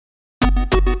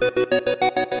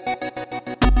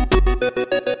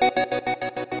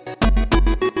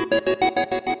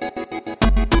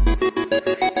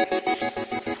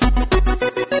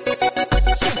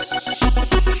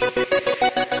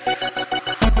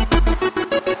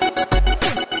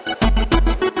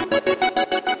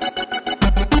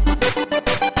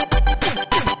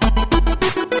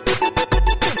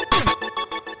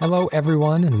Hello,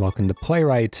 everyone, and welcome to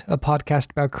PlayWrite, a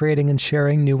podcast about creating and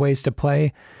sharing new ways to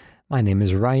play. My name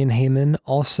is Ryan Heyman,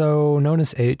 also known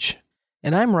as H.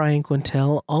 And I'm Ryan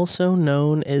Quintel, also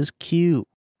known as Q.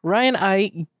 Ryan,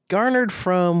 I garnered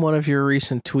from one of your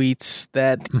recent tweets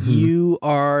that you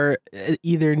are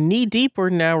either knee-deep or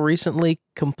now recently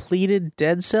completed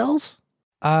Dead Cells?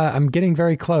 I'm getting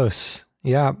very close.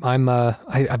 Yeah,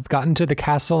 I've gotten to the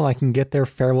castle. I can get there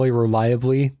fairly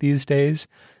reliably these days.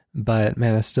 But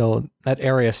man, that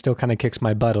area still kind of kicks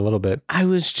my butt a little bit. I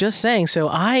was just saying, so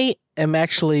I am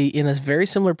actually in a very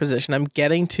similar position. I'm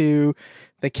getting to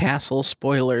the castle.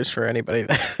 Spoilers for anybody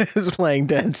that is playing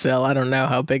Dead Cell. I don't know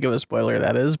how big of a spoiler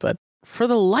that is, but for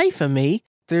the life of me,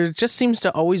 there just seems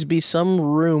to always be some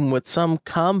room with some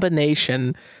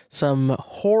combination, some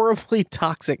horribly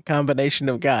toxic combination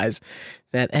of guys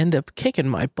that end up kicking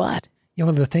my butt. Yeah,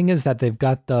 well, the thing is that they've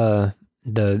got the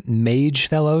mage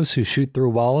fellows who shoot through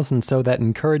walls, and so that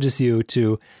encourages you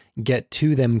to get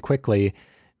to them quickly.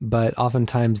 But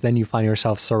oftentimes then you find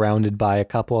yourself surrounded by a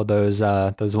couple of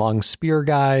those long spear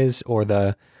guys or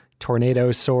the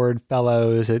tornado sword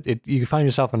fellows. You find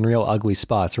yourself in real ugly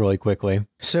spots really quickly.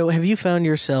 So have you found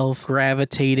yourself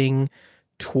gravitating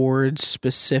towards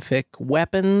specific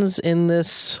weapons in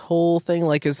this whole thing?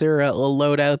 Like, is there a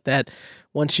loadout that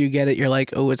once you get it, you're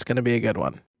like, oh, it's going to be a good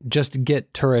one? Just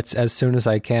get turrets as soon as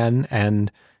I can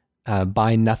and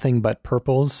buy nothing but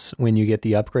purples when you get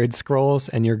the upgrade scrolls,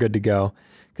 and you're good to go.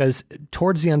 Because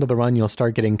towards the end of the run, you'll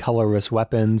start getting colorless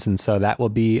weapons, and so that will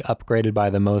be upgraded by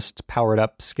the most powered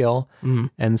up skill.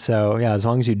 And so, yeah, as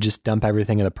long as you just dump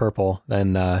everything in a purple,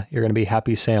 then you're going to be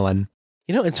happy sailing.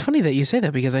 You know, it's funny that you say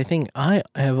that, because I think I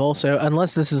have also,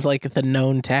 unless this is like the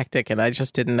known tactic and I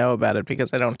just didn't know about it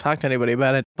because I don't talk to anybody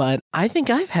about it, but I think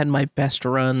I've had my best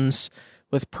runs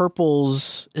with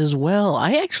purples as well.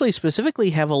 I actually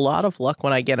specifically have a lot of luck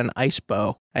when I get an ice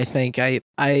bow. I think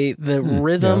the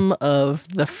rhythm of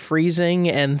the freezing,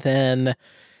 and then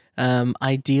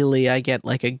ideally I get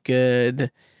like a good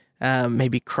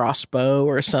maybe crossbow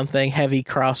or something, heavy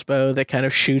crossbow that kind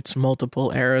of shoots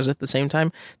multiple arrows at the same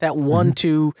time. That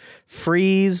 1-2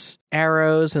 freeze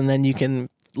arrows, and then you can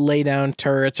lay down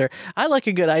turrets. Or I like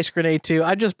a good ice grenade too.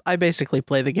 I basically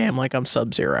play the game like I'm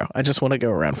Sub-Zero. I just want to go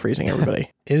around freezing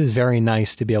everybody. It is very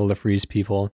nice to be able to freeze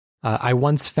people. I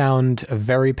once found a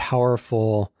very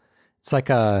powerful, it's like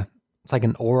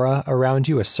an aura around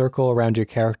you, a circle around your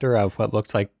character of what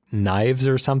looked like knives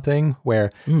or something, where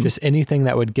just anything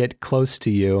that would get close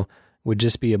to you would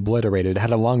just be obliterated. It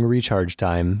had a long recharge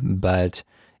time, but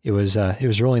it was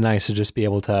really nice to just be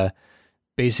able to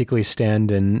basically stand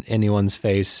in anyone's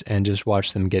face and just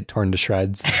watch them get torn to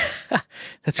shreds.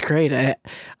 That's great.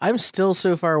 I'm still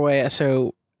so far away.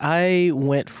 So I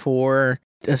went for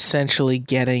essentially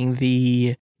getting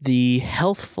the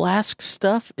health flask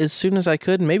stuff as soon as I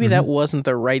could. Maybe that wasn't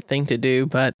the right thing to do,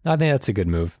 but I think that's a good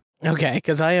move. Okay,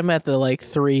 because I am at the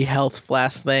 3 health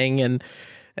flask thing, and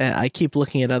I keep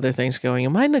looking at other things going,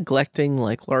 am I neglecting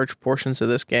large portions of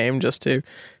this game just to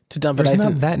dump it? There's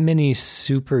not that many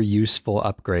super useful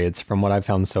upgrades from what I've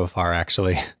found so far,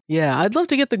 actually. Yeah, I'd love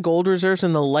to get the gold reserves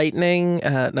and the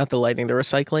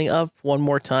recycling up one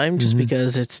more time, just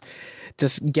because it's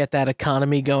just get that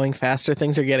economy going faster.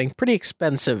 Things are getting pretty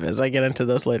expensive as I get into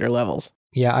those later levels.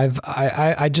 Yeah,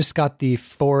 I just got the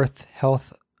 4th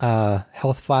health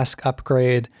flask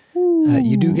upgrade.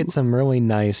 You do get some really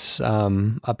nice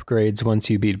upgrades once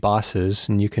you beat bosses,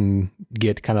 and you can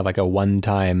get kind of like a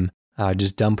one-time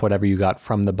just dump whatever you got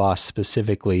from the boss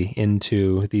specifically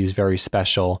into these very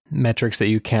special metrics that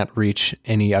you can't reach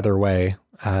any other way.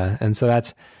 And so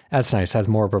that's nice. It has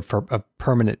more of a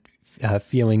permanent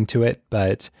feeling to it.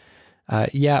 But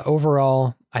yeah,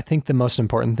 overall, I think the most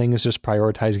important thing is just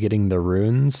prioritize getting the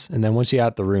runes. And then once you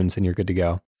got the runes, then you're good to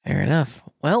go. Fair enough.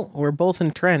 Well, we're both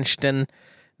entrenched, and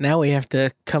now we have to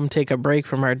come take a break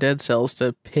from our Dead Cells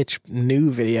to pitch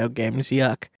new video games.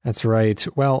 Yuck. That's right.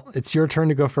 Well, it's your turn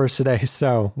to go first today.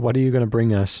 So what are you going to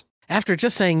bring us? After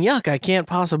just saying yuck, I can't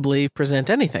possibly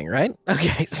present anything, right?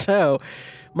 Okay, so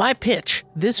my pitch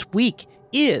this week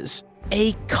is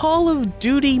a Call of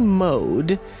Duty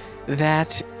mode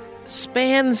that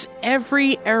spans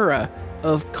every era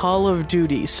of Call of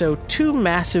Duty. So 2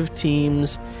 massive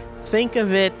teams, think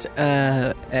of it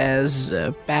as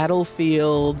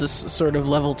battlefield sort of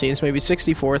level teams, maybe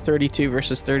 64, 32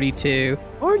 versus 32.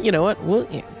 Or, you know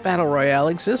what, Battle Royale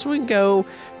exists. We can go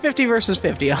 50 versus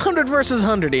 50, 100 versus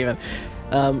 100 even.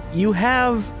 You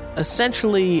have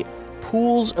essentially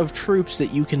pools of troops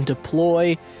that you can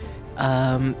deploy,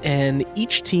 and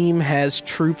each team has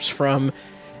troops from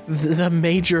the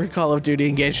major Call of Duty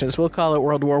engagements. We'll call it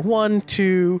World War I,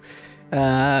 II,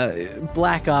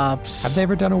 Black Ops. Have they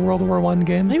ever done a World War I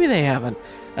game? Maybe they haven't.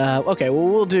 Okay,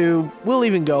 well, we'll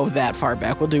even go that far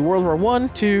back. We'll do World War I,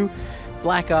 II,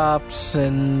 Black Ops,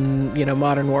 and, you know,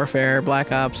 Modern Warfare,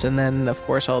 Black Ops, and then, of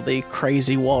course, all the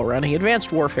crazy wall running,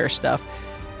 Advanced Warfare stuff.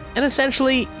 And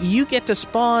essentially, you get to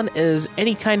spawn as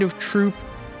any kind of troop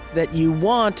that you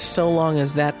want, so long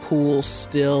as that pool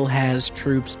still has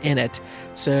troops in it.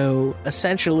 So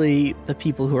essentially, the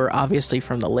people who are obviously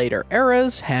from the later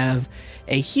eras have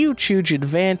a huge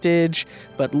advantage,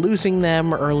 but losing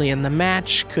them early in the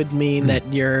match could mean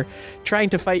that you're trying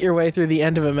to fight your way through the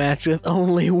end of a match with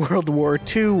only World War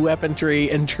II weaponry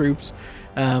and troops,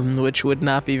 which would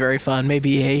not be very fun.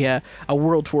 Maybe a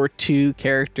World War II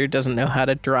character doesn't know how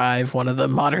to drive one of the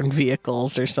modern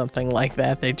vehicles or something like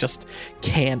that. They just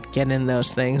can't get in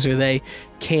those things, or they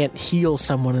can't heal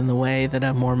someone in the way that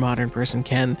a more modern person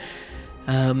can.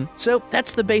 So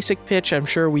that's the basic pitch. I'm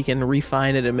sure we can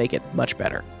refine it and make it much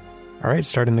better. All right,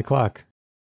 starting the clock.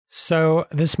 So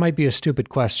this might be a stupid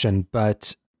question,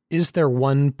 but is there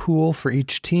one pool for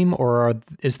each team, or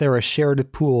is there a shared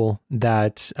pool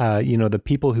that, the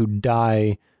people who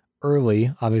die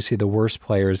early, obviously the worst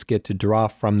players, get to draw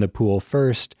from the pool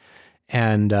first?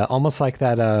 And almost like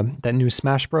that new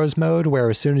Smash Bros mode, where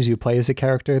as soon as you play as a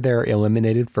character, they're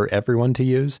eliminated for everyone to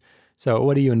use. So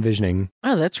what are you envisioning?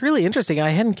 Oh, that's really interesting. I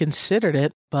hadn't considered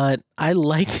it, but I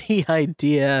like the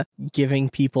idea giving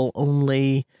people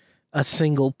only a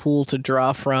single pool to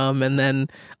draw from. And then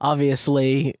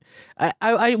obviously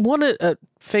I want to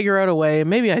figure out a way,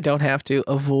 maybe I don't have to,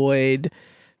 avoid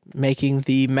making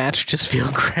the match just feel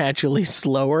gradually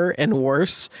slower and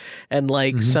worse, and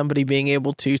like somebody being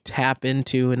able to tap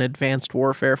into an advanced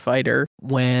warfare fighter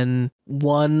when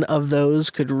one of those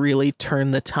could really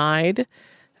turn the tide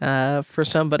for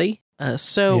somebody.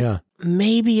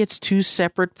 Maybe it's two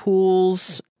separate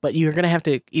pools, but you're going to have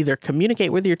to either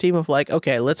communicate with your team of like,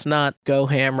 okay, let's not go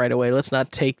ham right away. Let's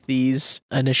not take these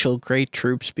initial great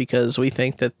troops because we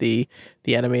think that the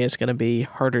enemy is going to be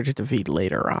harder to defeat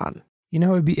later on. You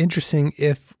know, it'd be interesting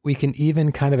if we can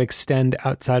even kind of extend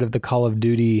outside of the Call of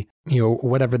Duty,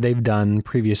 whatever they've done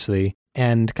previously,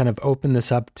 and kind of open this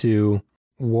up to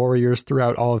warriors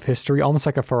throughout all of history, almost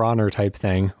like a For Honor type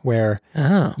thing, where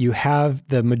you have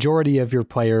the majority of your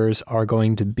players are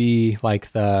going to be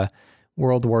like the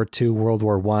World War II, World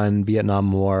War I,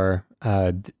 Vietnam War,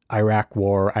 Iraq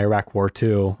War, Iraq War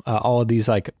II, all of these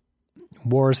like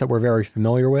wars that we're very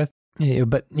familiar with.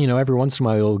 But, every once in a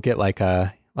while you'll get like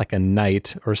a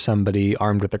knight or somebody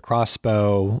armed with a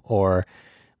crossbow, or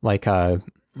like a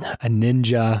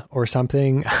ninja or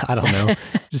something. I don't know.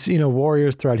 Just,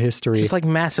 warriors throughout history. Just like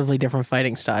massively different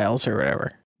fighting styles or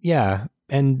whatever. Yeah.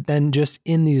 And then just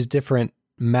in these different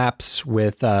maps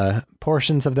with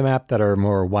portions of the map that are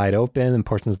more wide open and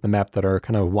portions of the map that are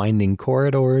kind of winding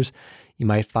corridors, you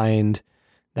might find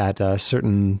that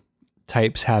certain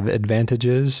types have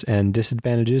advantages and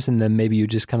disadvantages, and then maybe you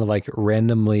just kind of like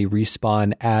randomly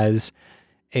respawn as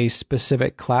a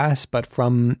specific class, but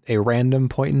from a random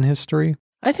point in history.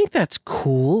 I think that's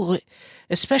cool,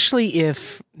 especially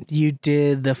if you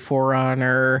did the For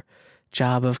Honor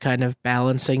job of kind of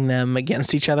balancing them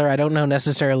against each other. I don't know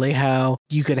necessarily how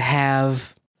you could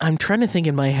have, I'm trying to think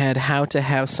in my head how to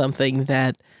have something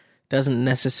that doesn't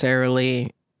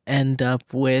necessarily end up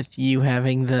with you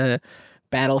having the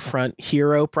Battlefront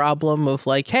hero problem of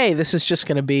like, hey, this is just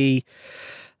going to be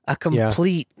a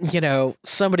complete,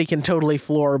 somebody can totally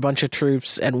floor a bunch of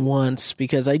troops at once,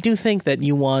 because I do think that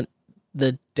you want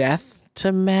the death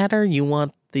to matter. You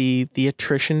want the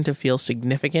attrition to feel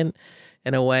significant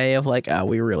in a way of like, oh,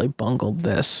 we really bungled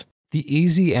this. The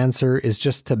easy answer is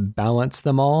just to balance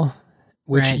them all,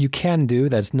 which you can do.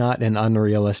 That's not an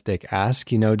unrealistic ask.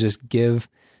 Just give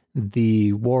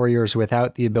the warriors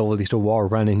without the ability to wall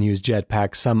run and use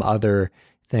jetpacks some other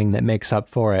thing that makes up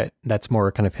for it that's more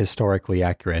kind of historically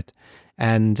accurate.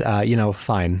 And,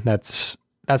 fine. That's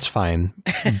fine.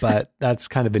 But that's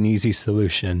kind of an easy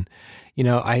solution.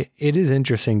 It is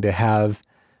interesting to have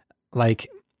like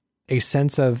a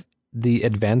sense of the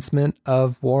advancement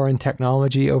of war and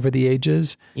technology over the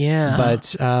ages. Yeah.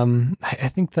 But I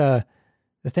think the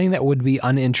thing that would be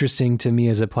uninteresting to me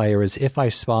as a player is if I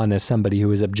spawn as somebody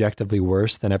who is objectively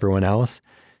worse than everyone else,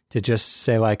 to just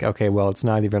say like, okay, well, it's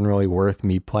not even really worth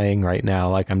me playing right now.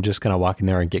 Like, I'm just going to walk in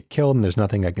there and get killed and there's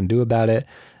nothing I can do about it.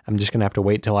 I'm just going to have to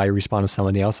wait till I respawn to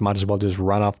somebody else. I might as well just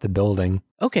run off the building.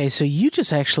 Okay, so you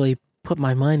just actually put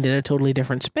my mind in a totally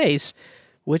different space,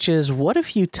 which is, what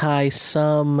if you tie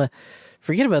some,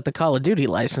 forget about the Call of Duty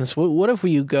license, what if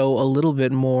you go a little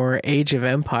bit more Age of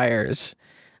Empires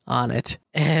on it,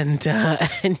 and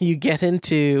you get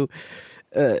into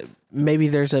maybe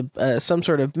there's some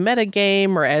sort of meta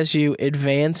game, or as you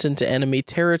advance into enemy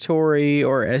territory,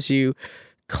 or as you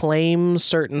claim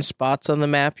certain spots on the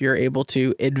map, you're able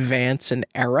to advance an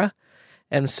era.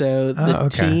 And so the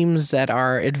teams that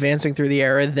are advancing through the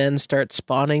era then start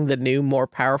spawning the new, more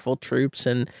powerful troops,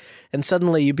 and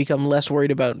suddenly you become less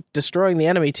worried about destroying the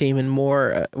enemy team and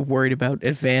more worried about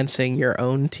advancing your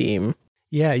own team.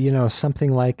 Yeah,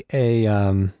 something like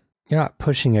you're not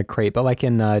pushing a crate, but like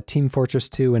in Team Fortress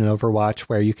 2 and Overwatch,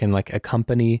 where you can like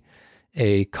accompany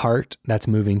a cart that's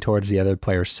moving towards the other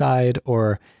player's side,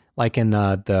 or like in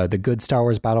the good Star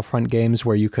Wars Battlefront games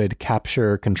where you could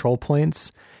capture control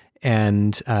points.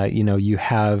 And, you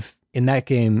have in that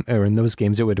game, or in those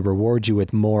games, it would reward you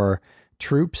with more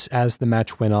troops as the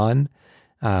match went on.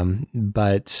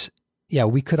 But yeah,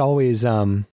 we could always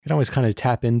kind of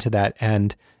tap into that.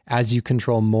 And as you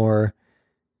control more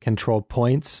control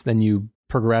points, then you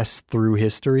progress through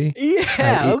history.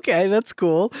 Yeah. Okay. That's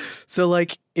cool. So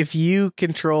like if you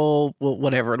control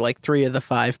whatever, like 3 of the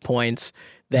 5 points,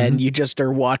 then you just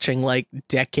are watching like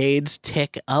decades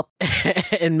tick up.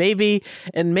 and maybe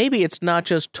it's not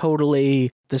just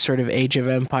totally the sort of Age of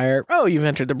Empire, oh, you've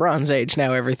entered the Bronze Age,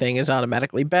 now everything is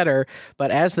automatically better.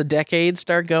 But as the decades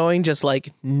start going, just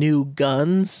like new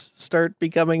guns start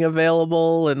becoming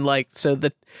available, and like so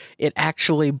that it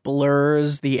actually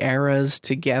blurs the eras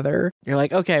together. You're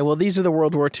like, okay, well, these are the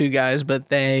World War II guys, but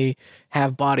they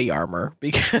have body armor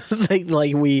because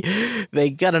they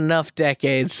got enough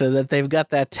decades so that they've got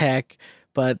that tech,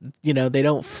 but they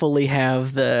don't fully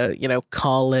have the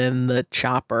call in the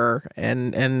chopper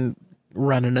and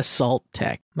run an assault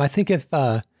tech. I think if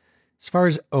as far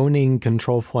as owning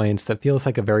control points, that feels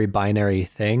like a very binary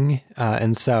thing,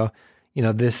 and so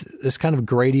this kind of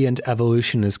gradient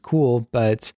evolution is cool,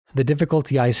 but the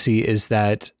difficulty I see is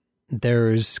that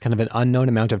there's kind of an unknown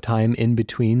amount of time in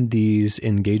between these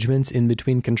engagements, in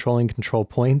between controlling control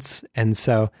points. And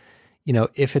so,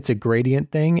 if it's a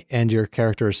gradient thing and your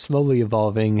character is slowly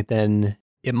evolving, then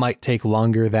it might take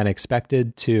longer than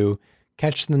expected to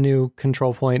catch the new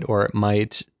control point, or it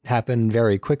might happen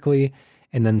very quickly.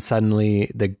 And then suddenly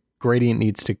the gradient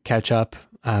needs to catch up.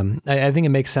 I think it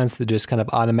makes sense to just kind of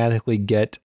automatically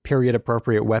get period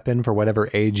appropriate weapon for whatever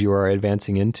age you are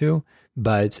advancing into.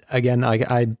 But again,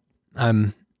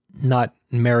 I'm not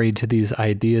married to these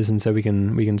ideas, and so we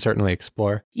can certainly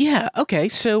explore. Yeah, okay.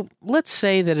 So let's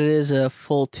say that it is a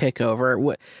full tick over.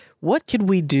 What could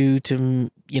we do to,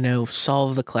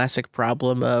 solve the classic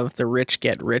problem of the rich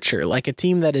get richer? Like a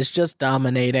team that is just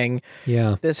dominating.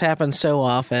 Yeah. This happens so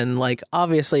often. Like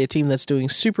obviously a team that's doing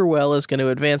super well is going to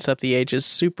advance up the ages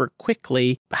super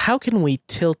quickly. How can we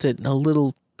tilt it a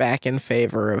little back in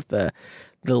favor of the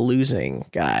losing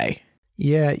guy?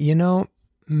 Yeah,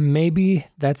 maybe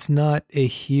that's not a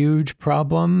huge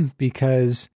problem,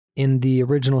 because in the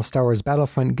original Star Wars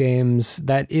Battlefront games,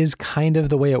 that is kind of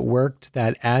the way it worked,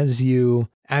 that as you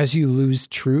lose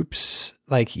troops,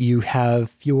 like you have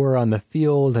fewer on the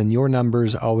field and your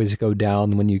numbers always go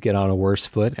down when you get on a worse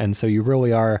foot. And so you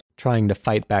really are trying to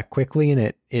fight back quickly,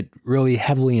 and it really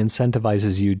heavily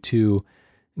incentivizes you to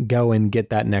go and get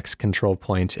that next control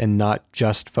point and not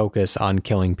just focus on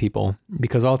killing people,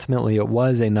 because ultimately it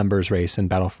was a numbers race in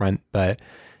Battlefront. But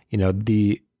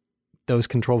those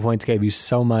control points gave you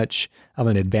so much of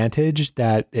an advantage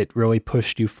that it really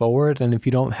pushed you forward. And if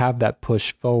you don't have that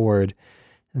push forward,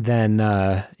 then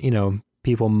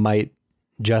people might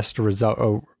just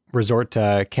resort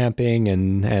to camping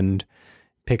and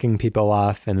picking people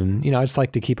off. And, I just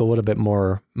like to keep a little bit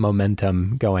more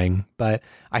momentum going. But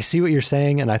I see what you're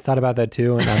saying, and I thought about that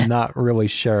too, and I'm not really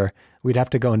sure. We'd have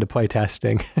to go into play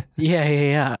testing.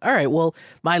 Yeah. All right. Well,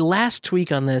 my last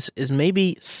tweak on this is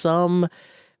maybe some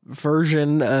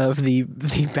version of the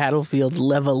Battlefield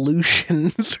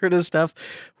Levolution sort of stuff,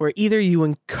 where either you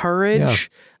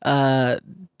encourage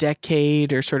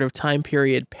decade or sort of time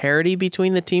period parity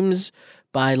between the teams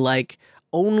by like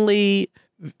only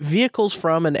vehicles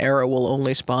from an era will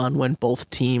only spawn when both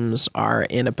teams are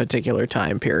in a particular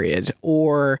time period,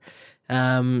 or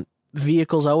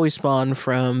vehicles always spawn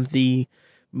from the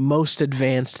most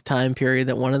advanced time period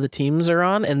that one of the teams are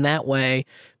on. And that way,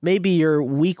 maybe you're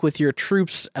weak with your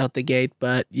troops out the gate,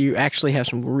 but you actually have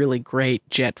some really great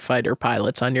jet fighter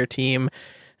pilots on your team.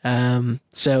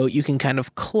 So you can kind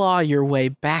of claw your way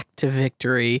back to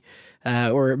victory,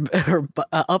 or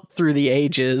up through the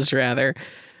ages, rather,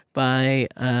 by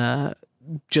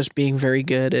just being very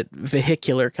good at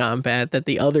vehicular combat that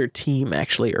the other team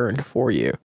actually earned for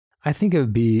you. I think it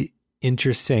would be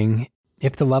interesting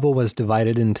if the level was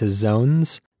divided into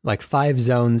zones, like 5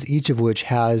 zones, each of which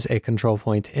has a control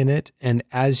point in it. And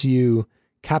as you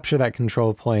capture that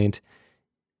control point,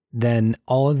 then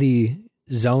all of the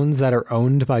zones that are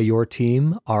owned by your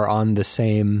team are on the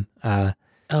same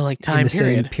like time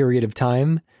same period of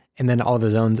time. And then all the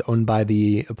zones owned by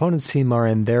the opponent's team are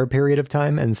in their period of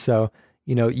time. And so,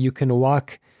 you can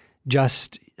walk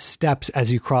just steps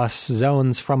as you cross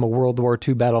zones from a World War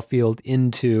II battlefield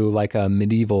into like a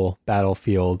medieval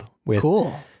battlefield with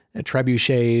cool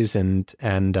trebuchets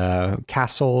and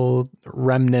castle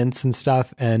remnants and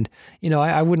stuff. And,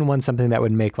 I wouldn't want something that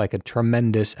would make like a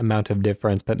tremendous amount of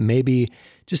difference, but maybe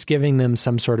just giving them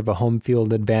some sort of a home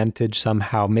field advantage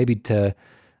somehow, maybe to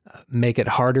make it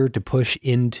harder to push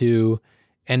into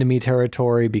enemy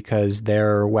territory because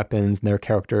their weapons and their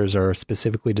characters are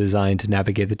specifically designed to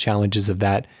navigate the challenges of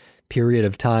that period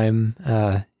of time.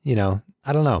 I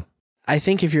don't know. I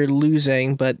think if you're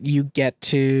losing, but you get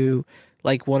to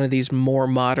like one of these more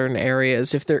modern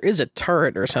areas, if there is a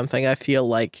turret or something, I feel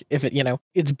like if it,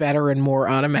 it's better and more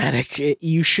automatic,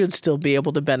 you should still be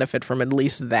able to benefit from at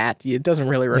least that. It doesn't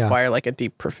really require like a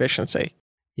deep proficiency.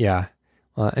 Yeah.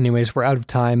 Well, anyways, we're out of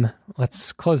time.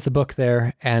 Let's close the book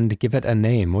there and give it a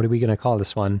name. What are we going to call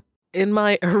this one? In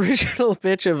my original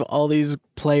pitch of all these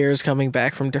players coming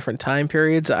back from different time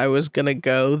periods, I was going to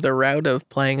go the route of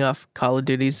playing off Call of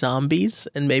Duty Zombies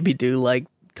and maybe do like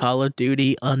Call of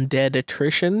Duty Undead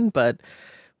Attrition, but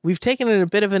we've taken it a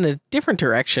bit of in a different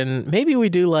direction. Maybe we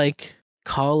do like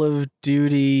Call of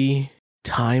Duty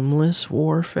Timeless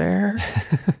Warfare.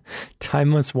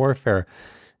 Timeless Warfare.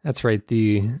 That's right.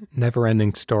 The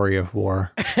never-ending story of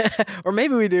war. Or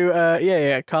maybe we do,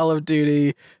 Call of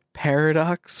Duty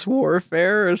Paradox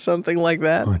Warfare or something like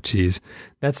that. Oh, geez.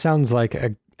 That sounds like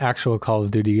an actual Call of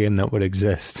Duty game that would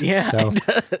exist. Yeah, so it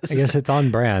does. I guess it's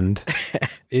on brand.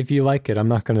 If you like it, I'm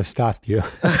not going to stop you.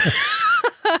 All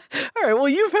right. Well,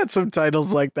 you've had some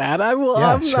titles like that. I will.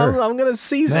 Yeah, I'm going to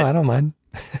seize it. No, I don't mind.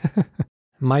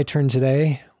 My turn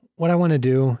today. What I want to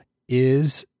do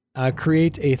is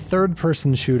create a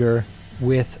third-person shooter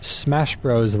with Smash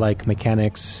Bros-like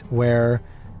mechanics where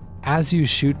as you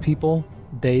shoot people,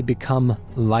 they become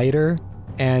lighter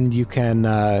and you can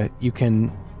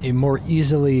more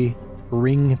easily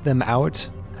ring them out,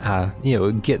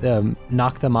 get them,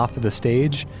 knock them off of the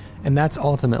stage. And that's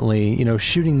ultimately,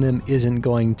 shooting them isn't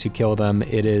going to kill them.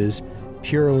 It is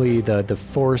purely the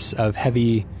force of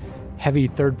heavy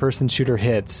third-person shooter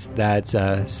hits that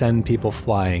send people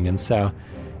flying. And so,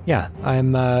 yeah,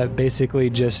 I'm basically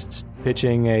just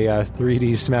pitching a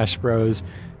 3D Smash Bros.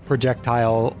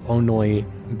 Projectile-only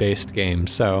based game.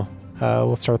 So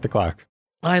we'll start the clock.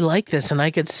 I like this, and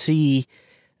I could see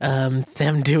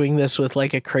them doing this with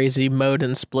like a crazy mode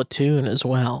in Splatoon as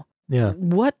well. Yeah.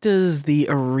 What does the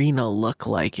arena look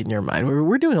like in your mind?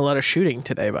 We're doing a lot of shooting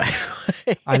today, by the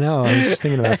way. I know. I was just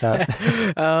thinking about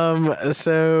that.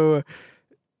 So,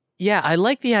 yeah, I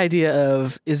like the idea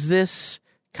of, is this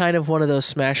kind of one of those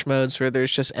Smash modes where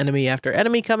there's just enemy after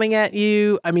enemy coming at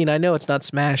you? I mean, I know it's not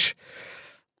Smash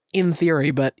in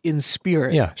theory, but in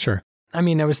spirit. Yeah, sure. I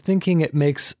mean, I was thinking it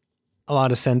makes a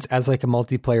lot of sense as like a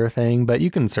multiplayer thing, but you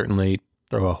can certainly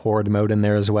throw a horde mode in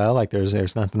there as well. Like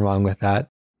there's nothing wrong with that.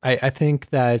 I think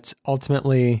that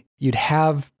ultimately you'd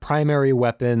have primary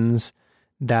weapons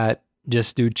that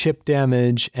just do chip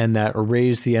damage and that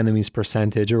raise the enemy's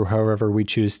percentage, or however we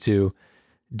choose to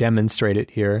demonstrate it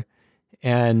here.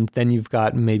 And then you've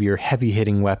got maybe your heavy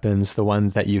hitting weapons, the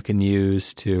ones that you can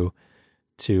use to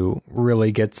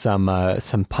really get some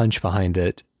punch behind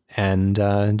it, and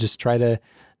just try to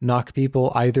knock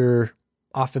people either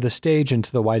off of the stage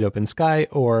into the wide open sky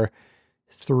or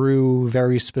through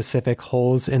very specific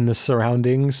holes in the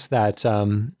surroundings that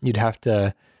you'd have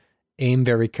to aim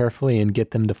very carefully and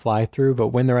get them to fly through. But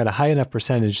when they're at a high enough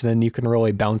percentage, then you can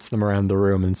really bounce them around the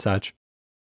room and such.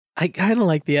 I kind of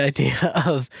like the idea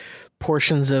of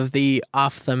portions of the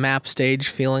off the map stage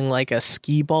feeling like a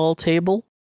skee ball table.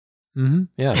 Mm-hmm.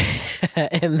 Yeah.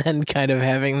 And then kind of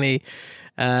having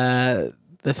the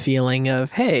feeling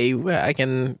of, hey, I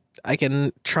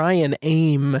can try and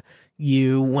aim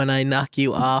you when I knock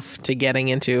you off to getting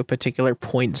into a particular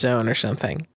point zone or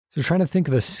something. So trying to think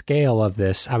of the scale of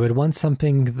this, I would want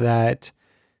something that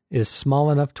is small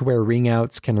enough to where ring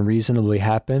outs can reasonably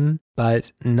happen,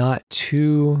 but not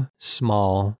too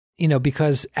small,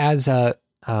 because as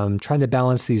trying to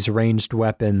balance these ranged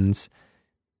weapons,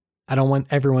 I don't want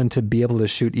everyone to be able to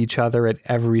shoot each other at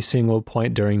every single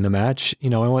point during the match. I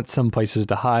want some places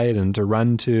to hide and to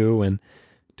run to and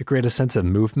to create a sense of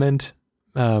movement.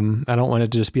 I don't want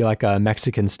it to just be like a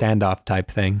Mexican standoff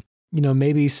type thing.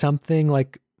 Maybe something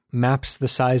like maps the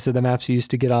size of the maps you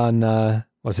used to get on,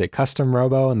 Custom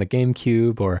Robo on the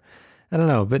GameCube, or I don't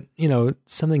know, but,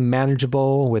 something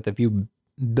manageable with a few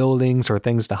buildings or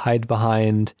things to hide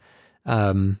behind.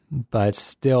 But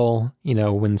still,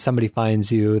 when somebody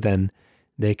finds you, then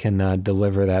they can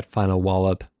deliver that final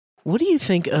wallop. What do you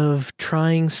think of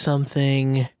trying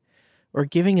something or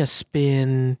giving a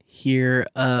spin here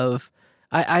of,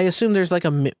 I assume there's like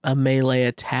a melee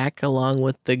attack along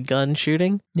with the gun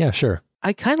shooting? Yeah, sure.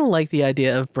 I kind of like the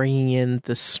idea of bringing in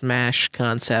the Smash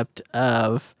concept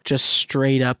of just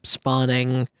straight up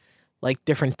spawning like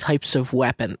different types of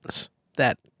weapons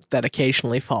that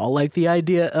occasionally fall. Like the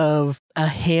idea of a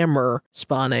hammer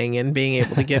spawning and being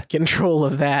able to get control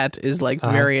of that is like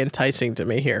very enticing to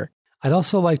me here. I'd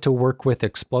also like to work with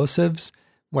explosives,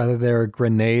 whether they're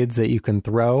grenades that you can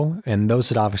throw, and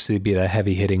those would obviously be the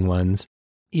heavy hitting ones.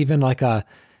 Even like a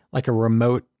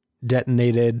remote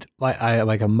detonated,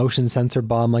 like a motion sensor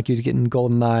bomb like you'd get in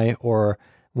GoldenEye, or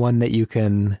one that you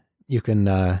can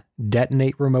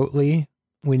detonate remotely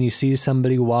when you see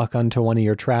somebody walk onto one of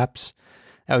your traps.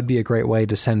 That would be a great way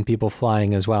to send people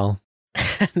flying as well.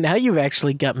 Now you've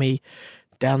actually got me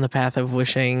down the path of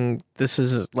wishing this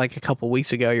is like a couple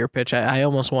weeks ago, your pitch. I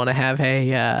almost want to have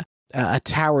a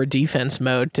tower defense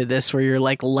mode to this where you're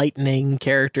like lightning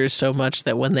characters so much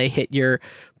that when they hit your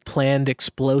planned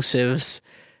explosives,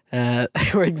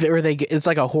 it's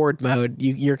like a horde mode.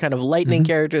 You're kind of lightning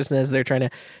characters, and as they're trying to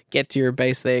get to your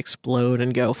base, they explode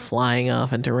and go flying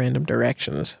off into random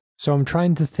directions. So I'm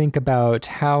trying to think about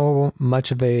how much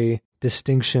of a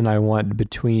distinction I want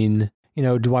between,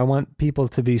 do I want people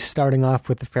to be starting off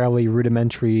with a fairly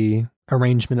rudimentary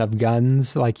arrangement of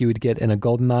guns like you would get in a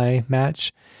GoldenEye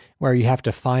match, where you have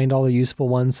to find all the useful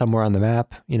ones somewhere on the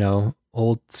map,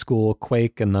 old school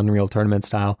Quake and Unreal Tournament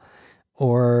style?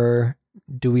 Or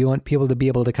do we want people to be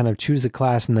able to kind of choose a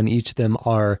class and then each of them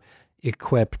are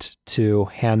equipped to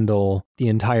handle the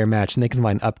entire match, and they can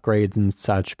find upgrades and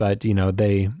such, but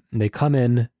they come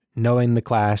in knowing the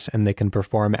class and they can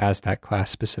perform as that class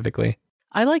specifically?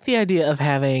 I like the idea of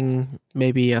having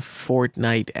maybe a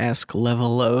Fortnite-esque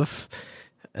level of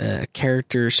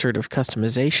character sort of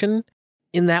customization.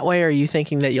 In that way, are you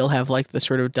thinking that you'll have like the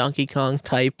sort of Donkey Kong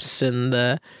types and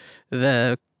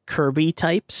the Kirby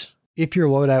types? If your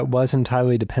loadout was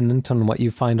entirely dependent on what you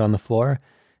find on the floor,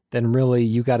 then really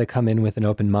you got to come in with an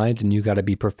open mind and you got to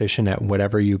be proficient at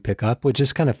whatever you pick up, which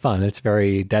is kind of fun. It's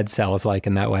very Dead Cells-like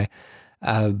in that way.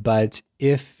 But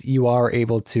if you are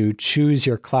able to choose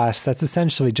your class, that's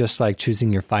essentially just like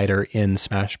choosing your fighter in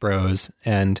Smash Bros.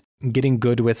 And getting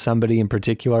good with somebody in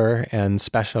particular and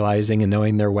specializing and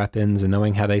knowing their weapons and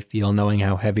knowing how they feel, knowing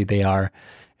how heavy they are,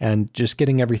 and just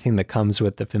getting everything that comes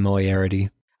with the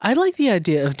familiarity. I like the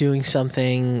idea of doing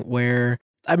something where,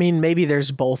 I mean, maybe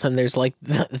there's both, and there's like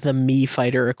the Mii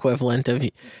fighter equivalent of,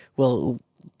 well,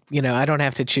 I don't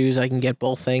have to choose, I can get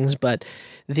both things, but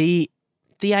the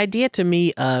idea to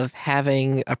me of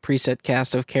having a preset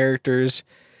cast of characters,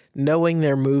 knowing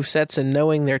their movesets and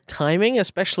knowing their timing,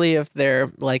 especially if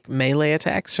they're like melee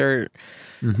attacks, or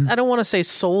I don't want to say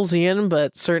Soulsian,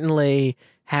 but certainly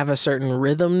have a certain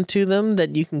rhythm to them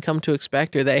that you can come to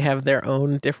expect, or they have their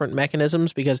own different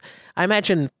mechanisms, because I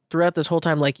imagine throughout this whole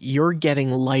time, like, you're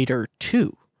getting lighter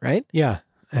too, right? Yeah,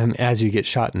 and as you get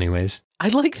shot anyways. I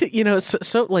like that,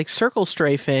 so like circle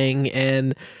strafing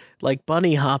and like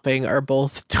bunny hopping are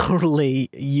both totally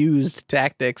used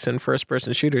tactics in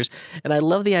first-person shooters, and I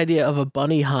love the idea of a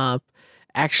bunny hop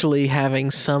actually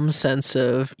having some sense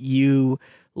of you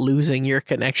losing your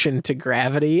connection to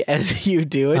gravity as you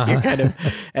do it. You're kind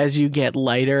of, as you get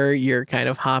lighter, you're kind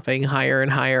of hopping higher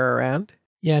and higher around.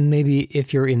 Yeah, and maybe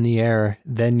if you're in the air,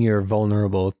 then you're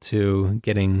vulnerable to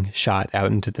getting shot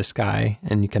out into the sky,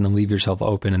 and you kind of leave yourself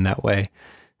open in that way.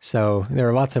 So there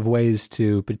are lots of ways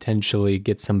to potentially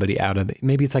get somebody out of it.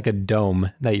 Maybe it's like a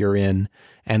dome that you're in,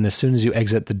 and as soon as you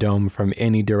exit the dome from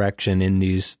any direction in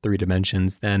these 3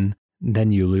 dimensions, then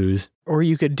you lose. Or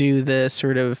you could do the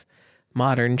sort of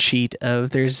modern cheat of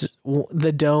there's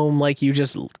the dome, like you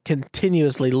just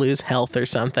continuously lose health or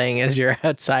something as you're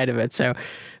outside of it. So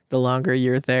the longer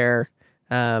you're there,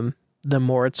 the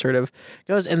more it sort of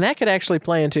goes. And that could actually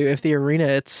play into if the arena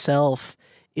itself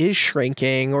is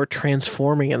shrinking or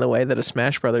transforming in the way that a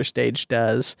Smash Brothers stage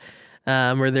does,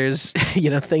 where there's,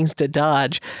 things to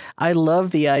dodge. I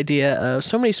love the idea of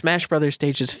so many Smash Brothers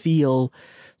stages feel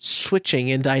switching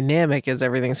and dynamic as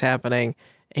everything's happening.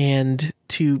 And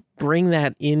to bring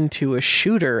that into a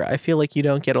shooter, I feel like you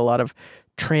don't get a lot of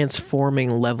transforming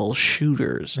level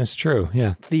shooters. That's true.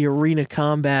 Yeah. The arena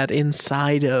combat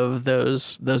inside of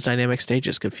those dynamic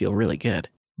stages could feel really good.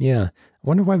 Yeah. I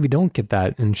wonder why we don't get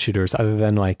that in shooters other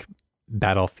than like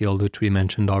Battlefield, which we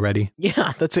mentioned already.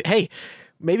 Yeah, that's it. Hey,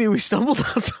 maybe we stumbled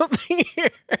on something here.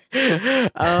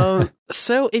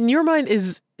 So in your mind,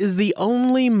 is the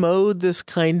only mode this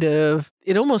kind of,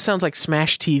 it almost sounds like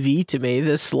Smash TV to me.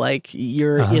 This like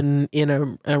you're in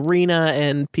an arena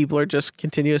and people are just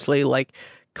continuously like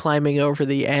climbing over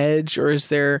the edge, or is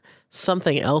there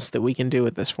something else that we can do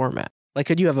with this format? Like,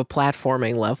 could you have a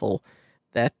platforming level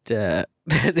that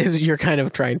that is you're kind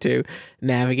of trying to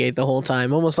navigate the whole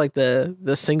time, almost like the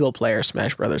single player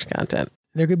Smash Brothers content?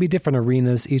 There could be different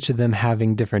arenas, each of them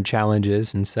having different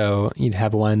challenges. And so you'd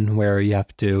have one where you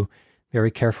have to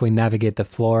very carefully navigate the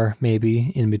floor,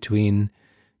 maybe in between,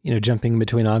 jumping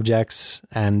between objects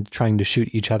and trying to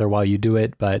shoot each other while you do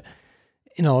it. But,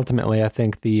 ultimately, I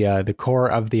think the core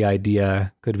of the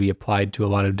idea could be applied to a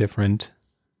lot of different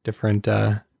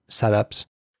setups.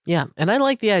 Yeah. And I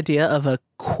like the idea of a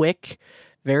quick,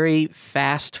 very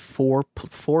fast four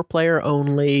player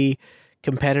only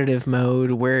competitive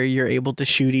mode where you're able to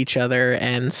shoot each other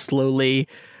and slowly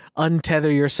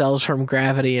untether yourselves from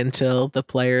gravity until the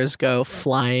players go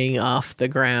flying off the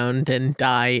ground and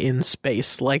die in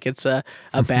space like it's a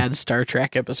bad Star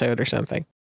Trek episode or something.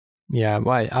 Yeah,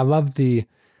 well, I love the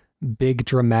big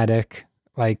dramatic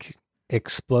like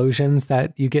explosions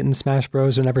that you get in Smash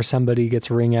Bros. Whenever somebody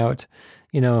gets a ring out.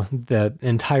 The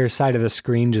entire side of the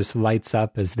screen just lights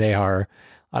up as they are,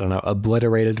 I don't know,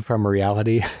 obliterated from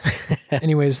reality.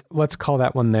 Anyways, let's call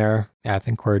that one there. Yeah, I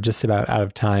think we're just about out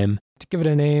of time. To give it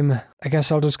a name, I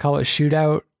guess I'll just call it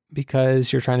ShootOut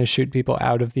because you're trying to shoot people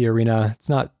out of the arena. It's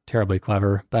not terribly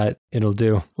clever, but it'll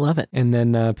do. Love it. And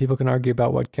then people can argue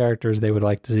about what characters they would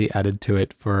like to see added to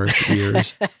it for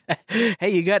years. Hey,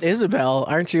 you got Isabelle.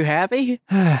 Aren't you happy?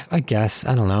 I guess.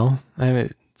 I don't know.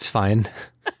 It's fine.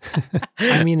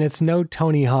 I mean, it's no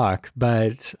Tony Hawk,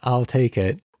 but I'll take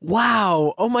it.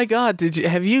 Wow. Oh my God.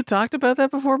 Have you talked about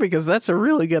that before? Because that's a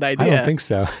really good idea. I don't think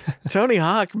so. Tony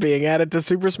Hawk being added to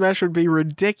Super Smash would be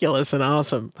ridiculous and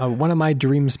awesome. One of my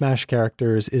dream Smash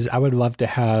characters is I would love to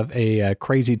have a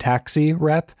crazy taxi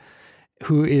rep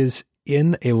who is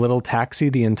in a little taxi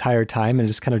the entire time and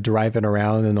just kind of driving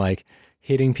around and like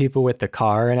hitting people with the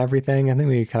car and everything. I think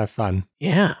it'd be kind of fun.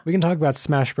 Yeah. We can talk about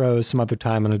Smash Bros. Some other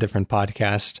time on a different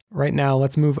podcast. Right now,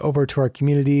 let's move over to our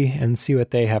community and see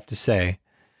what they have to say.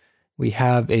 We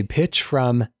have a pitch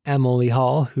from Emily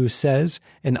Hall who says,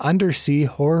 an undersea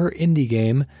horror indie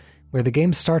game where the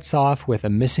game starts off with a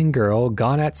missing girl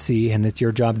gone at sea and it's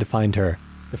your job to find her.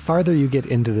 The farther you get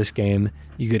into this game,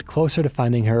 you get closer to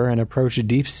finding her and approach a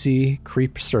deep sea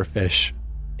creep surfish.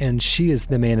 And she is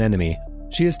the main enemy.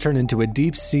 She has turned into a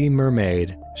deep sea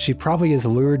mermaid. She probably has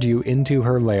lured you into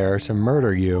her lair to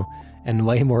murder you and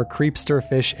lay more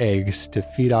creepsterfish eggs to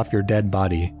feed off your dead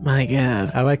body. My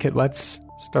God. I like it. Let's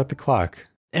start the clock.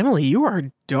 Emily, you are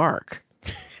dark.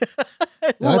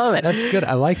 Love it. That's good.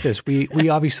 I like this. We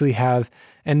obviously have,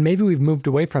 and maybe we've moved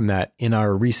away from that in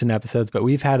our recent episodes, but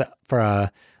we've had for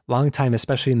a long time,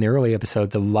 especially in the early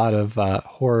episodes, a lot of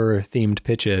horror themed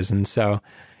pitches. And so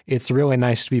it's really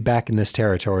nice to be back in this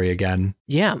territory again.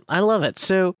 Yeah, I love it.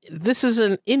 So this is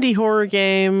an indie horror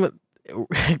game.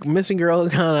 Missing girl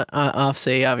gone off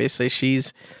sea. Obviously,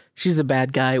 she's the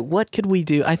bad guy. What could we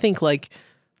do? I think like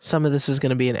some of this is going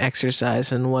to be an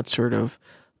exercise in what sort of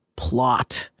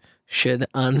plot should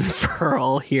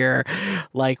unfurl here.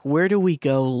 Like, where do we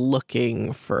go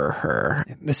looking for her?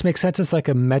 This makes sense. It's like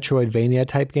a Metroidvania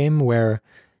type game where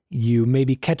you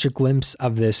maybe catch a glimpse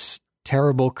of this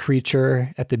terrible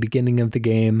creature at the beginning of the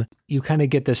game. You kind of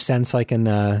get this sense like in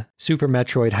Super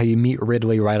Metroid, how you meet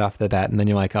Ridley right off the bat, and then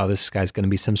you're like, oh, this guy's going to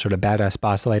be some sort of badass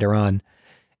boss later on.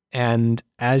 And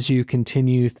as you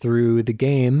continue through the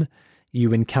game,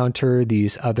 you encounter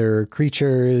these other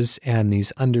creatures and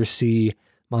these undersea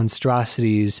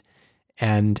monstrosities.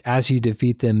 And as you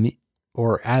defeat them,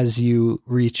 or as you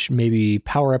reach maybe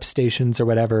power-up stations or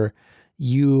whatever,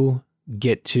 you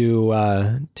get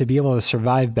to be able to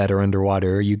survive better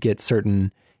underwater. You get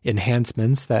certain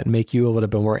enhancements that make you a little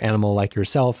bit more animal-like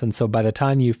yourself. And so by the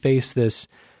time you face this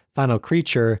final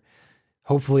creature,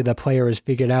 hopefully the player has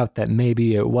figured out that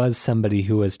maybe it was somebody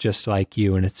who was just like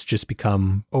you and it's just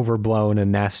become overblown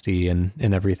and nasty and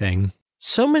everything.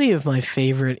 So many of my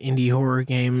favorite indie horror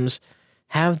games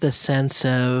have the sense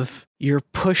of you're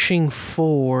pushing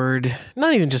forward,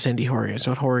 not even just indie horror games,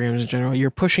 but horror games in general.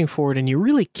 You're pushing forward and you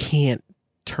really can't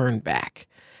turn back.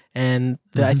 And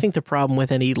I think the problem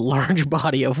with any large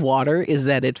body of water is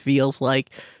that it feels like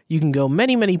you can go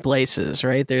many, many places,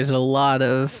 right? There's a lot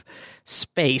of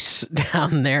space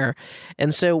down there.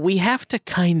 And so we have to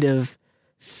kind of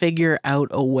figure out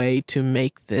a way to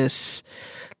make this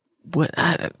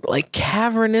like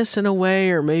cavernous in a way,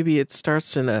 or maybe it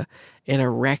starts in a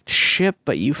wrecked ship,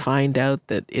 but you find out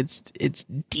that it's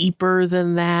deeper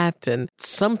than that, and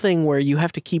something where you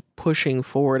have to keep pushing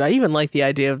forward. I even like the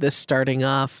idea of this starting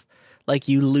off like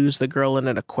you lose the girl in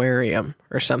an aquarium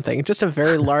or something, just a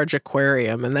very large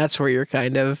aquarium, and that's where you're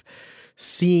kind of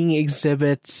seeing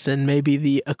exhibits, and maybe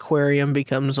the aquarium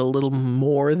becomes a little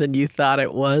more than you thought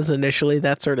it was initially,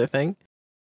 that sort of thing.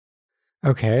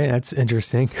 Okay, that's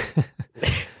interesting.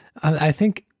 I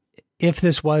think if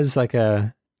this was like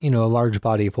a large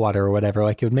body of water or whatever,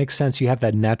 like it would make sense. You have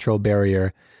that natural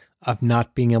barrier of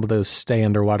not being able to stay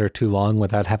underwater too long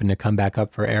without having to come back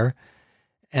up for air.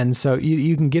 And so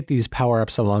you can get these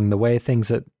power-ups along the way, things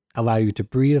that allow you to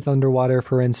breathe underwater,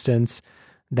 for instance,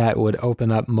 that would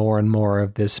open up more and more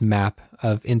of this map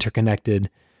of interconnected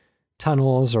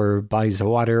tunnels or bodies of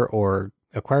water or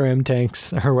aquarium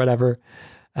tanks or whatever.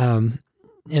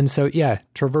 And so, yeah,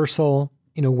 traversal,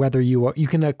 whether you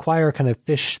can acquire kind of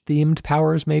fish-themed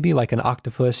powers, maybe like an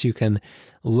octopus, you can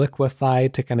liquefy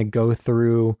to kind of go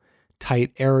through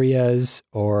tight areas,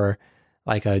 or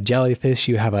like a jellyfish,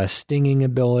 you have a stinging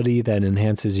ability that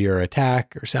enhances your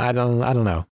attack, or so. I don't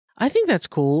know. I think that's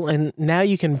cool, and now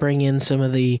you can bring in some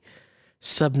of the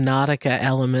Subnautica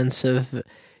elements of.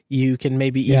 You can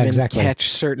maybe even catch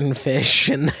certain fish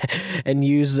and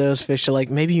use those fish to, like,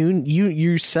 maybe you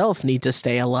yourself need to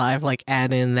stay alive, like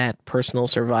add in that personal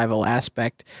survival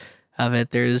aspect of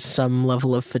it. There's some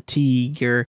level of fatigue,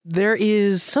 or there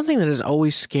is something that has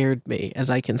always scared me as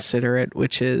I consider it,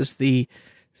 which is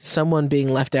someone being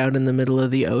left out in the middle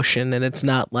of the ocean, and it's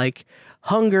not like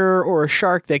hunger or a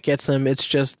shark that gets them. It's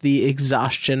just the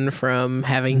exhaustion from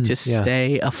having to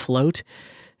stay afloat.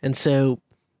 And so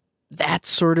that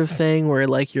sort of thing where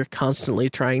like you're constantly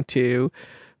trying to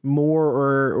more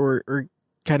or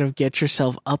kind of get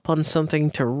yourself up on something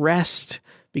to rest,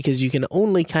 because you can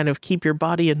only kind of keep your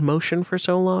body in motion for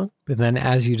so long. But then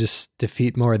as you just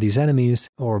defeat more of these enemies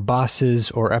or bosses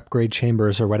or upgrade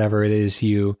chambers or whatever it is,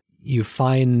 you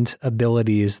find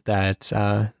abilities that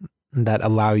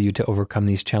allow you to overcome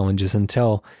these challenges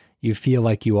until you feel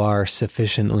like you are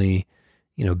sufficiently,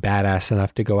 badass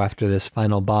enough to go after this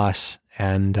final boss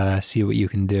and see what you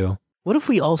can do. What if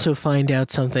we also find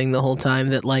out something the whole time,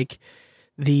 that like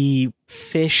the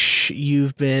fish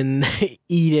you've been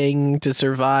eating to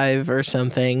survive or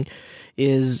something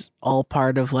is all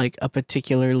part of like a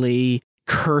particularly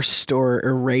cursed or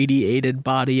irradiated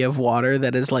body of water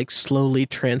that is like slowly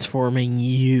transforming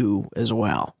you as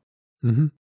well? Mm-hmm.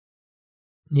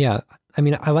 Yeah. I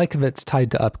mean, I like if it's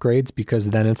tied to upgrades,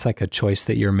 because then it's like a choice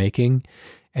that you're making,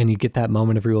 and you get that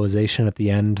moment of realization at the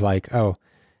end, like, oh,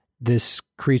 this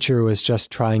creature was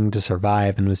just trying to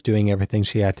survive and was doing everything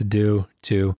she had to do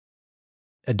to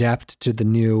adapt to the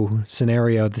new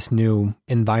scenario, this new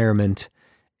environment.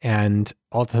 And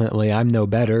ultimately, I'm no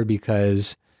better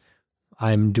because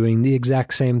I'm doing the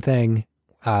exact same thing.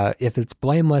 If it's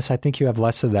blameless, I think you have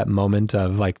less of that moment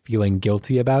of like feeling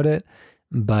guilty about it.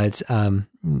 But,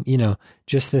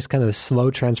 just this kind of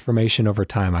slow transformation over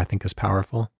time, I think is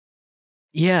powerful.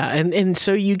 Yeah. And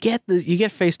so you get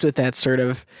faced with that sort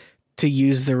of, to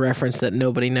use the reference that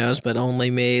nobody knows, but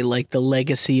only me, like the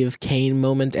Legacy of Kain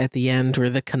moment at the end, where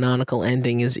the canonical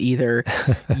ending is either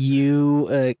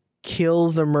you,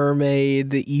 kill the mermaid,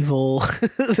 the evil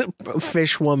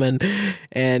fish woman,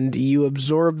 and you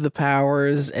absorb the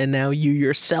powers, and now you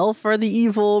yourself are the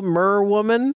evil mer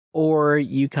woman, or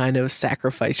you kind of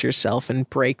sacrifice yourself and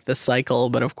break the cycle.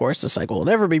 But of course the cycle will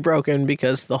never be broken,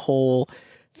 because the whole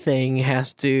thing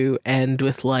has to end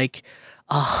with like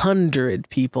 100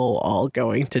 people all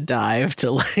going to dive to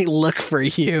like look for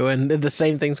you, and the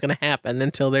same thing's going to happen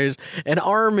until there's an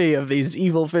army of these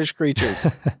evil fish creatures.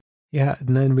 Yeah,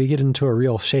 and then we get into a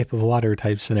real Shape of Water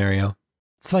type scenario.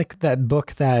 It's like that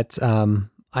book that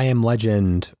I Am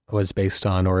Legend was based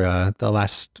on, or The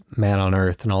Last Man on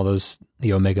Earth, and all those,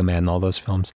 the Omega Man, and all those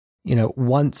films.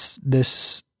 Once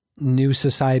this new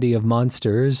society of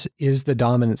monsters is the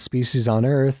dominant species on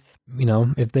Earth,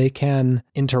 if they can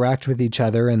interact with each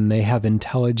other and they have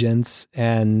intelligence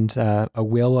and a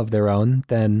will of their own,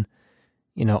 then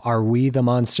are we the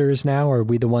monsters now? Are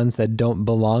we the ones that don't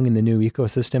belong in the new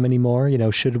ecosystem anymore?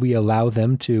 Should we allow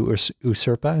them to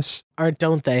usurp us? Or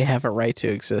don't they have a right to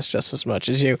exist just as much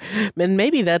as you? And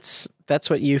maybe that's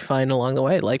what you find along the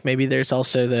way. Like maybe there's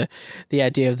also the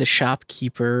idea of the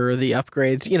shopkeeper or the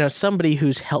upgrades, somebody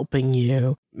who's helping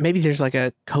you. Maybe there's like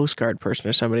a Coast Guard person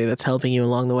or somebody that's helping you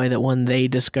along the way, that when they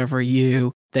discover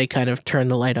you, they kind of turn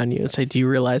the light on you and say, do you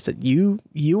realize that you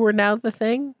are now the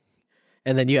thing?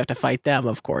 And then you have to fight them,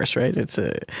 of course, right? It's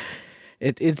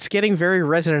getting very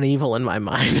Resident Evil in my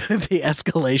mind, the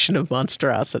escalation of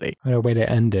monstrosity. What a way to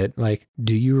end it. Like,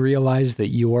 do you realize that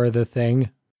you are the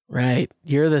thing? Right.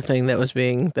 You're the thing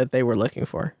that they were looking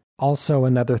for. Also,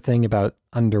 another thing about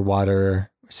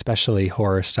underwater, especially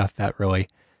horror stuff, that really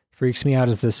freaks me out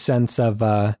is this sense of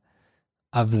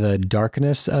the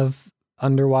darkness of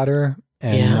underwater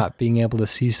and not being able to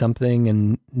see something,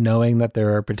 and knowing that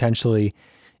there are potentially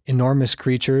enormous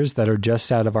creatures that are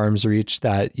just out of arm's reach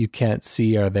that you can't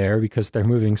see are there because they're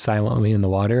moving silently in the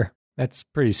water. That's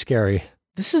pretty scary.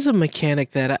 This is a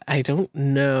mechanic that I don't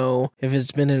know if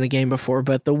it's been in a game before,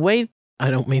 but the way, I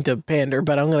don't mean to pander,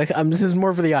 but this is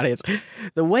more for the audience.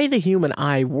 The way the human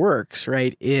eye works,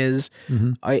 right, is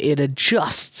it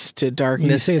adjusts to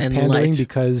darkness and light. You say it's pandering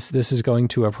because this is going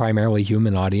to a primarily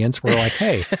human audience. We're like,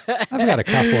 hey, I've got a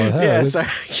couple of those.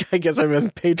 Yes, I guess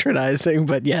I'm patronizing,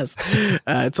 but yes,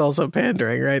 it's also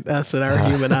pandering, right? Us and our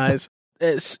human eyes.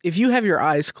 If you have your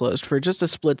eyes closed for just a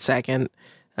split second,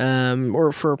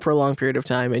 or for a prolonged period of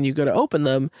time, and you go to open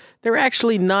them, they're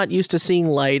actually not used to seeing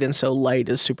light, and so light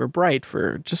is super bright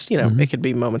for just, it could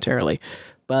be momentarily.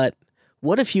 But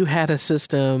what if you had a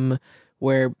system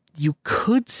where you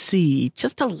could see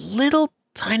just a little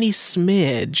tiny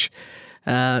smidge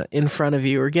in front of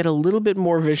you, or get a little bit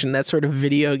more vision, that sort of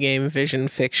video game vision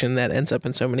fiction that ends up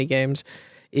in so many games,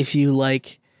 if you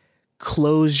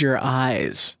close your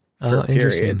eyes for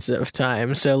periods of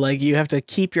time. So you have to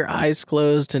keep your eyes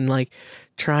closed and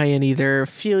try and either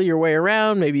feel your way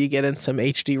around. Maybe you get in some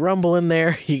HD rumble in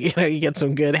there. You get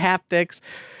some good haptics,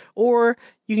 or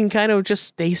you can kind of just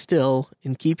stay still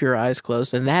and keep your eyes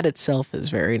closed. And that itself is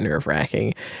very nerve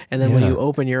wracking. And then when you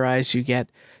open your eyes, you get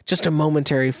just a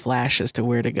momentary flash as to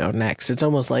where to go next. It's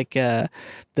almost like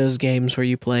those games where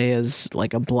you play as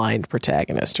a blind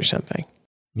protagonist or something.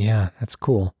 Yeah, that's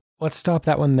cool. Let's stop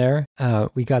that one there.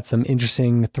 We got some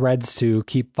interesting threads to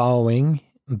keep following,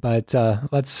 but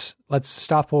let's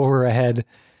stop while we're ahead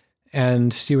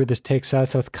and see where this takes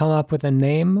us. Let's come up with a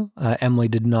name. Emily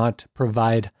did not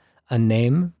provide a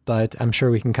name, but I'm sure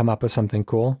we can come up with something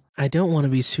cool. I don't want to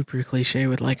be super cliche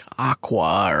with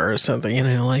Aqua or something,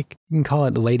 You can call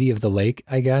it Lady of the Lake,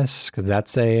 I guess, because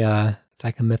that's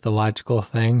it's a mythological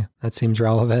thing. That seems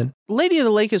relevant. Lady of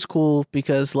the Lake is cool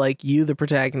because you, the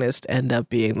protagonist, end up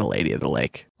being the Lady of the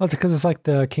Lake. Well, it's because it's like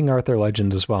the King Arthur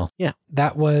legend as well. Yeah.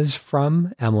 That was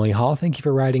from Emily Hall. Thank you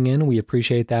for writing in. We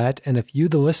appreciate that. And if you,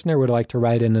 the listener, would like to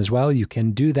write in as well, you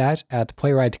can do that at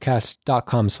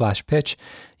playwrightcast.com/pitch.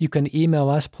 You can email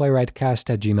us,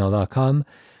 playwrightcast@gmail.com.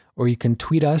 Or you can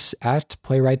tweet us at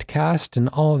PlayWriteCast. In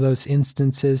all of those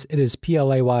instances, it is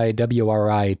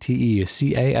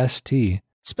PLAYWRITECAST.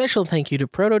 Special thank you to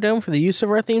Protodome for the use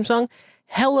of our theme song,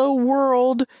 Hello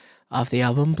World, off the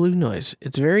album Blue Noise.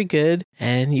 It's very good,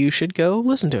 and you should go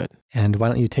listen to it. And why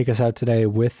don't you take us out today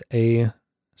with a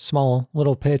small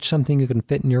little pitch, something you can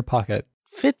fit in your pocket.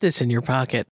 Fit this in your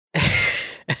pocket.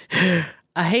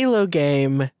 A Halo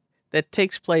game that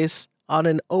takes place on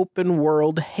an open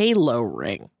world Halo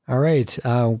ring. All right.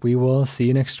 We will see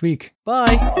you next week.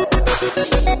 Bye.